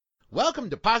Welcome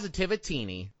to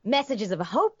Positivitini. Messages of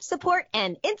hope, support,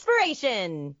 and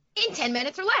inspiration. In 10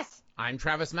 minutes or less. I'm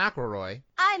Travis McElroy.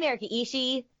 I'm Erica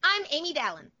Ishii. I'm Amy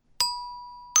Dallin.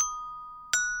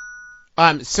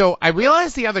 So I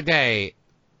realized the other day,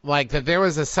 that there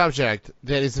was a subject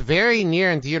that is very near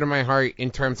and dear to my heart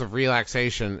in terms of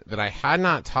relaxation that I had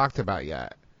not talked about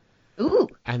yet. Ooh.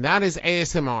 And that is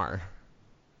ASMR.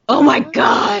 Oh my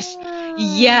gosh.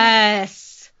 Yes.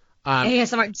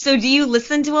 ASMR. So do you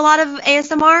listen to a lot of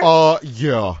ASMR?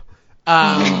 Yeah.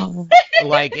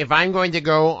 If I'm going to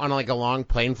go on a long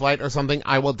plane flight or something,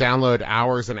 I will download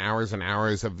hours and hours and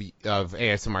hours of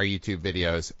ASMR YouTube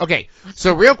videos. Okay,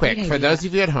 so real quick, for those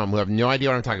of you at home who have no idea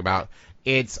what I'm talking about,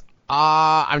 it's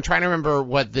I'm trying to remember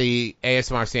what the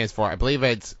ASMR stands for. I believe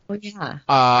it's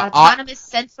autonomous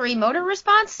sensory motor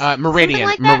response.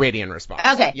 Meridian response.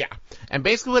 Okay. Yeah, and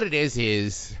basically what it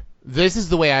is this is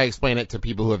the way I explain it to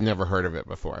people who have never heard of it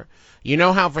before. You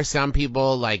know how for some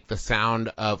people, the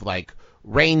sound of,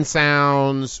 rain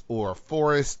sounds or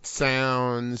forest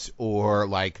sounds or,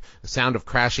 the sound of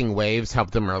crashing waves help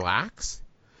them relax?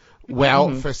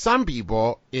 Well, for some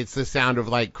people, it's the sound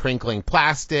of, crinkling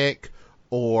plastic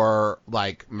or,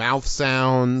 mouth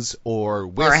sounds or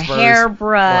whispers.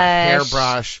 Or a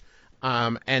hairbrush.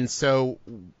 And so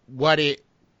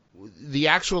the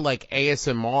actual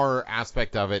ASMR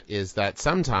aspect of it is that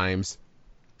sometimes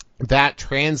that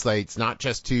translates not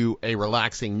just to a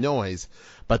relaxing noise,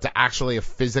 but to actually a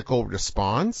physical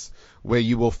response where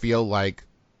you will feel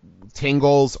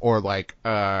tingles or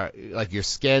your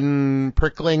skin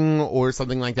prickling or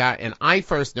something like that. And I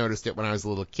first noticed it when I was a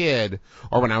little kid,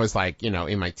 or when I was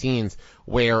in my teens,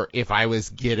 where if I was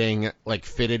getting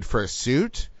fitted for a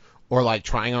suit or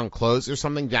trying on clothes or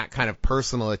something, that kind of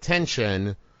personal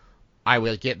attention, I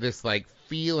would get this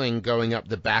feeling going up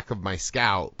the back of my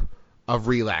scalp of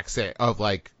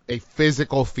a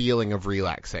physical feeling of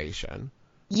relaxation.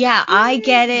 Yeah, I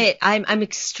get it. I'm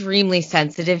extremely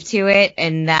sensitive to it,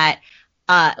 and that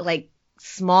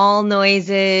small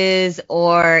noises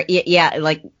or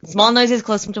small noises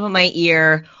close to my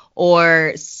ear,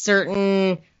 or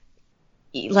certain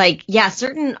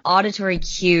certain auditory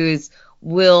cues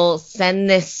will send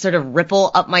this sort of ripple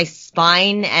up my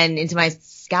spine and into my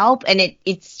scalp, and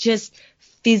it's just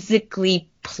physically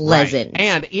pleasant. Right.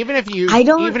 And even if you don't get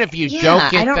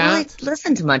that, I don't really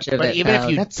listen to much of it. But even if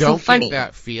you That's don't so funny. get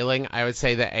that feeling, I would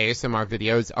say that ASMR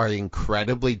videos are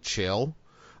incredibly chill.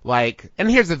 And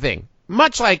here's the thing,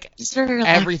 much like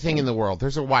everything in the world,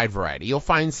 there's a wide variety. You'll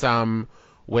find some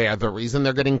where the reason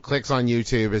they're getting clicks on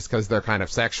YouTube is because they're kind of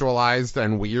sexualized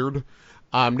and weird.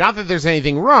 Not that there's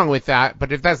anything wrong with that,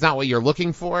 but if that's not what you're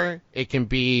looking for, it can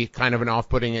be kind of an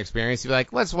off-putting experience. You're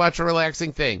like, let's watch a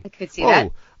relaxing thing. I could see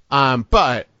that.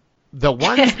 But the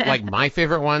ones, my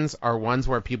favorite ones are ones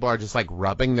where people are just,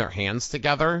 rubbing their hands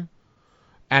together.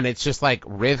 And it's just,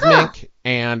 rhythmic.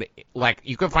 And,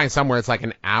 you can find somewhere it's,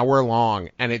 an hour long,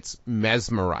 and it's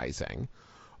mesmerizing.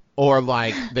 Or,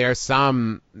 there's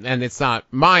some, and it's not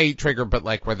my trigger, but,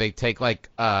 where they take,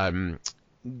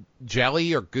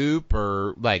 jelly or goop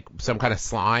or some kind of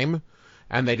slime,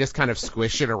 and they just kind of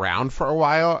squish it around for a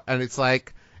while, and it's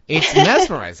it's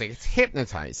mesmerizing, it's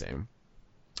hypnotizing.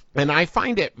 And I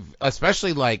find it,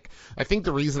 especially I think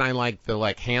the reason I like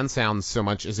the hand sounds so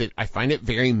much is I find it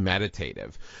very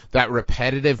meditative, that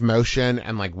repetitive motion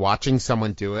and watching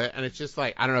someone do it, and it's just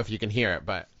I don't know if you can hear it,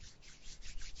 but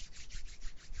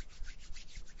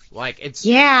it's...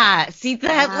 Yeah, see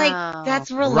that, that's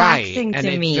relaxing right. to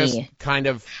and me. It's just kind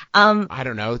of, I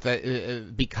don't know,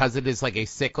 that because it is a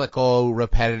cyclical,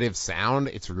 repetitive sound,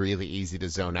 it's really easy to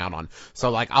zone out on.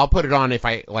 So, I'll put it on if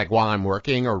I, while I'm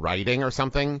working or writing or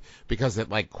something, because it,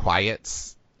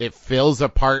 quiets, it fills a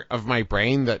part of my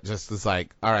brain that just is all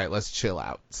right, let's chill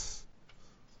out.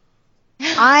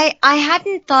 I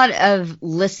hadn't thought of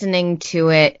listening to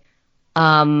it,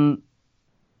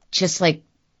 just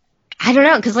I don't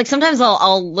know, because sometimes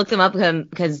I'll look them up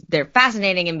because they're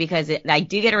fascinating and because I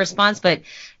do get a response, but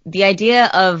the idea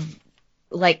of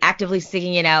actively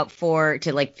seeking it out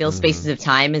to fill spaces of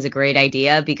time is a great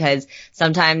idea, because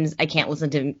sometimes I can't listen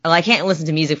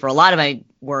to music for a lot of my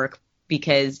work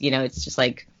because it's just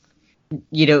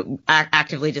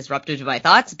actively disruptive to my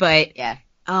thoughts. But yeah,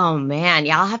 oh man,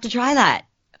 yeah, I'll have to try that.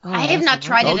 I have not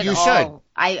tried it at all. Should.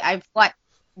 I've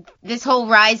this whole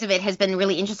rise of it has been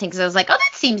really interesting, because I was oh,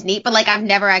 that seems neat, but I've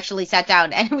never actually sat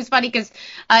down. And it was funny because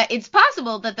it's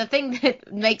possible that the thing that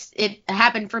makes it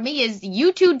happen for me is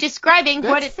you two describing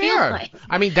what it feels like.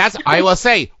 I mean, I will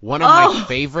say, one of my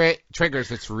favorite triggers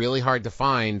that's really hard to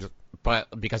find, but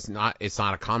because it's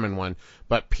not a common one,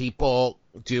 but people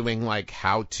doing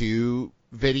how-to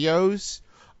videos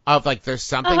of like there's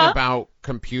something about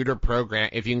computer program,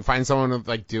 if you can find someone with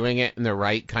like doing it in the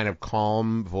right kind of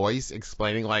calm voice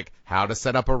explaining like how to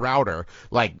set up a router,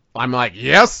 like I'm like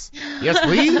yes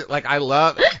please. Like I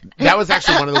love that. Was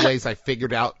actually one of the ways I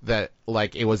figured out that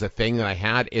like it was a thing that I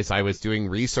had, is I was doing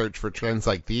research for trends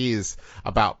like these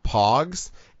about pogs,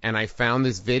 and I found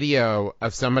this video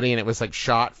of somebody, and it was like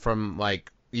shot from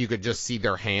like you could just see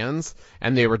their hands,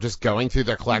 and they were just going through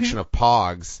their collection of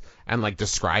pogs and like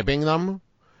describing them.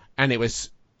 And it was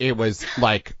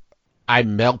like I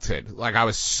melted. Like I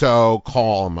was so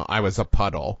calm. I was a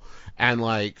puddle. And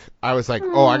like I was like,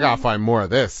 oh, I gotta find more of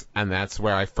this. And that's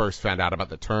where I first found out about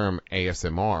the term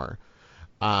ASMR.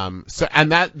 So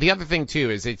and that the other thing too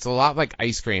is it's a lot like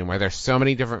ice cream, where there's so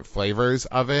many different flavors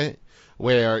of it,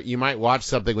 where you might watch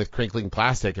something with crinkling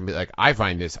plastic and be like, I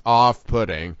find this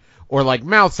off-putting. Or like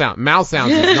mouth sounds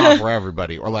is not for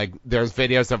everybody. Or like there's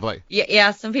videos of like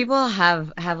some people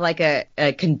have like a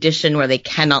condition where they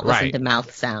cannot listen to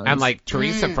mouth sounds. And like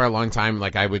Teresa for a long time,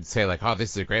 like I would say like, oh,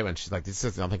 this is a great one. She's like, this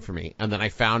is nothing for me. And then I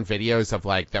found videos of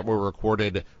like that were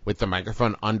recorded with the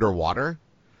microphone underwater.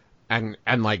 And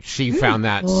like she found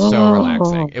that so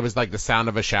relaxing. It was like the sound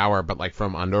of a shower, but like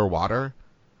from underwater.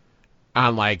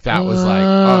 And like that was like,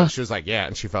 oh, she was like, yeah,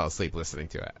 and she fell asleep listening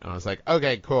to it. And I was like,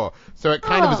 okay, cool. So it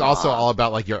kind of is also all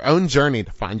about like your own journey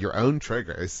to find your own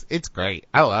triggers. It's great.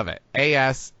 I love it.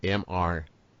 ASMR.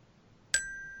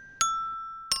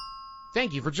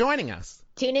 Thank you for joining us.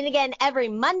 Tune in again every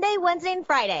Monday, Wednesday, and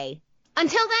Friday.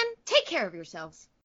 Until then, take care of yourselves.